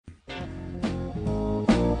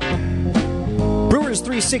Brewers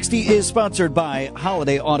 360 is sponsored by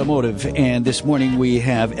Holiday Automotive, and this morning we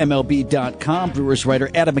have MLB.com Brewers writer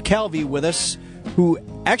Adam McCalvy with us, who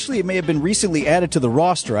actually may have been recently added to the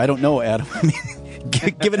roster. I don't know, Adam. I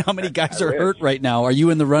mean, given how many guys are hurt right now, are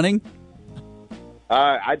you in the running?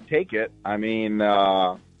 I'd take it. I mean,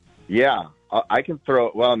 yeah, I can throw.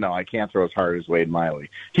 Well, no, I can't throw as hard as Wade Miley.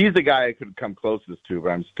 He's the guy I could come closest to, but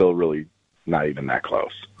I'm still really not even that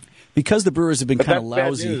close. Because the Brewers have been kind of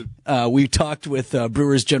lousy, we talked with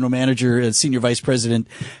Brewers general manager and senior vice president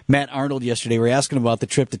Matt Arnold yesterday. We were asking about the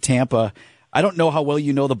trip to Tampa. I don't know how well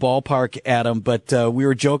you know the ballpark, Adam, but we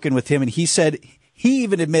were joking with him, and he said, he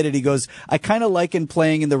even admitted, he goes, I kind of liken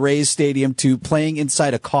playing in the Rays Stadium to playing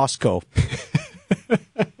inside a Costco.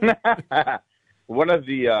 One of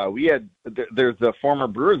the there's a former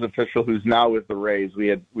Brewers official who's now with the Rays.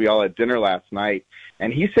 We all had dinner last night,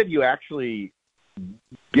 and he said you actually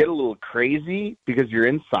get a little crazy because you're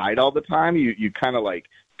inside all the time. You kind of like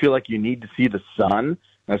feel like you need to see the sun,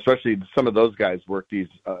 and especially some of those guys work these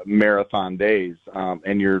marathon days,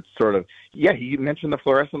 and you're sort of, he mentioned the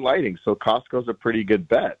fluorescent lighting, so Costco's a pretty good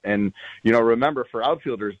bet. And remember, for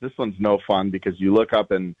outfielders, this one's no fun because you look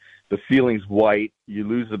up and the ceiling's white, you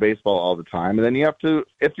lose the baseball all the time, and then you have to,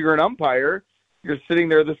 if you're an umpire, you're sitting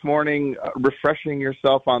there this morning refreshing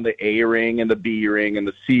yourself on the A ring and the B ring and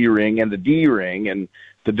the C ring and the D ring and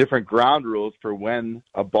the different ground rules for when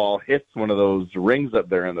a ball hits one of those rings up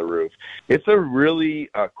there in the roof. It's a really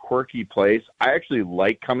quirky place. I actually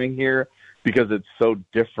like coming here because it's so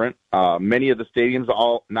different. Many of the stadiums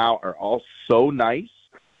are all so nice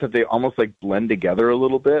that they almost like blend together a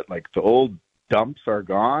little bit. Like the old dumps are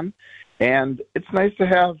gone. And it's nice to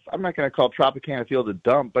have, I'm not going to call Tropicana Field a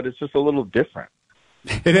dump, but it's just a little different.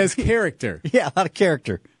 It has character. Yeah, a lot of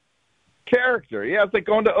character. Character, yeah. It's like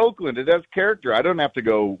going to Oakland. It has character. I don't have to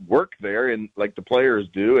go work there and like the players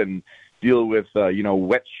do and deal with,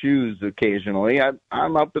 wet shoes occasionally.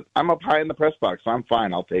 I'm up high in the press box, so I'm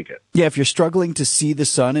fine. I'll take it. Yeah, if you're struggling to see the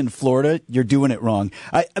sun in Florida, you're doing it wrong.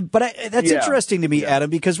 That's interesting to me,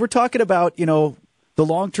 Adam, because we're talking about, the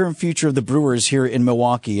long-term future of the Brewers here in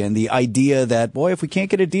Milwaukee, and the idea that, boy, if we can't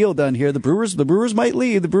get a deal done here, the Brewers might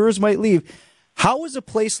leave. How is a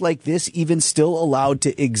place like this even still allowed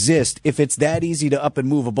to exist if it's that easy to up and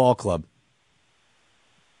move a ball club?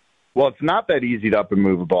 Well, it's not that easy to up and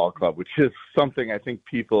move a ball club, which is something I think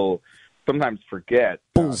people sometimes forget.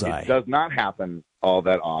 Bullseye. It does not happen all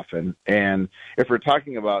that often. And if we're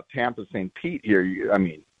talking about Tampa St. Pete here, I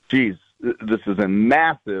mean, geez, this is a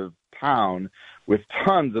massive town with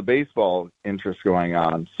tons of baseball interest going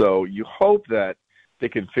on. So you hope that they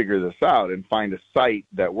can figure this out and find a site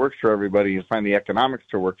that works for everybody and find the economics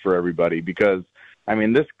to work for everybody. Because, I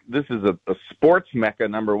mean, this is a sports mecca,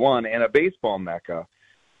 number one, and a baseball mecca.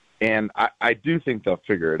 And I do think they'll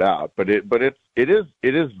figure it out. But it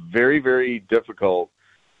is very, very difficult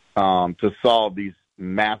to solve these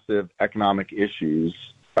massive economic issues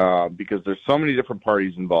because there's so many different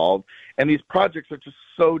parties involved, and these projects are just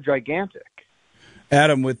so gigantic.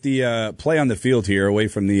 Adam, with the play on the field here, away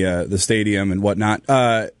from the stadium and whatnot,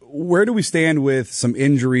 where do we stand with some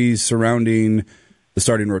injuries surrounding the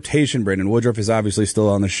starting rotation? Brandon Woodruff is obviously still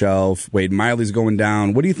on the shelf. Wade Miley's going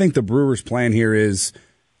down. What do you think the Brewers' plan here is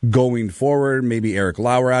going forward? Maybe Eric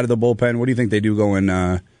Lauer out of the bullpen. What do you think they do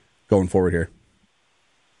going forward here?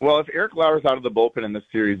 Well, if Eric Lauer's out of the bullpen in this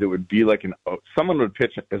series, it would be like someone would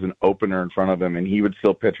pitch as an opener in front of him, and he would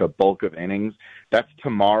still pitch a bulk of innings. That's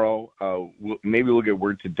tomorrow. Maybe we'll get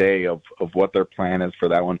word today of what their plan is for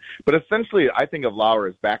that one. But essentially, I think of Lauer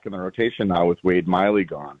as back in the rotation now with Wade Miley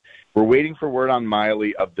gone. We're waiting for word on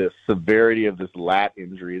Miley of the severity of this lat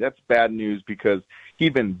injury. That's bad news because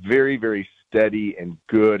he'd been very, very steady and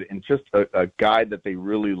good and just a guy that they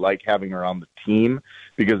really like having around the team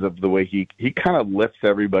because of the way he kind of lifts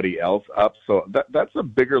everybody else up. So that's a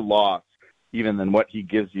bigger loss even than what he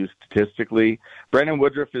gives you statistically. Brandon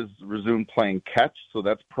Woodruff has resumed playing catch, so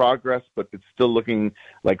that's progress, but it's still looking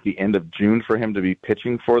like the end of June for him to be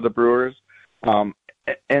pitching for the Brewers.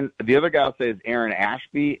 And the other guy I'll say is Aaron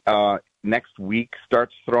Ashby. Next week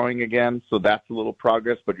starts throwing again, so that's a little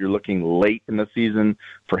progress, but you're looking late in the season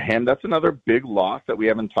for him. That's another big loss that we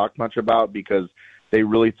haven't talked much about because they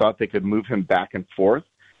really thought they could move him back and forth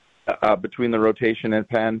between the rotation and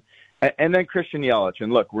pen. And then Christian Yelich.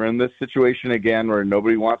 And look, we're in this situation again where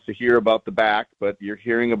nobody wants to hear about the back, but you're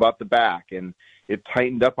hearing about the back. And it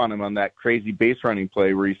tightened up on him on that crazy base running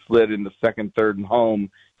play where he slid into second, third, and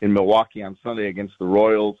home in Milwaukee on Sunday against the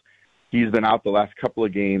Royals. He's been out the last couple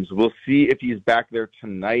of games. We'll see if he's back there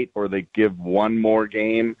tonight or they give one more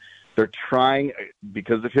game. They're trying,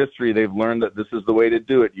 because of history, they've learned that this is the way to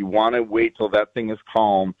do it. You want to wait till that thing is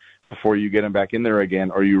calm before you get him back in there again,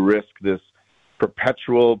 or you risk this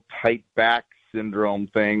perpetual tight back syndrome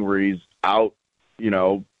thing where he's out,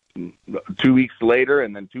 2 weeks later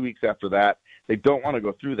and then 2 weeks after that. They don't want to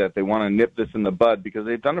go through that. They want to nip this in the bud because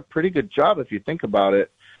they've done a pretty good job, if you think about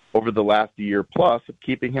it, over the last year plus of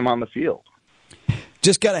keeping him on the field.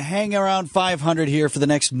 Just got to hang around 500 here for the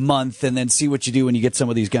next month and then see what you do when you get some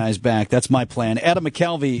of these guys back. That's my plan. Adam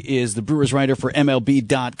McCalvy is the Brewers writer for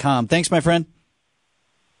MLB.com. Thanks, my friend.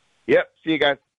 Yep. See you guys.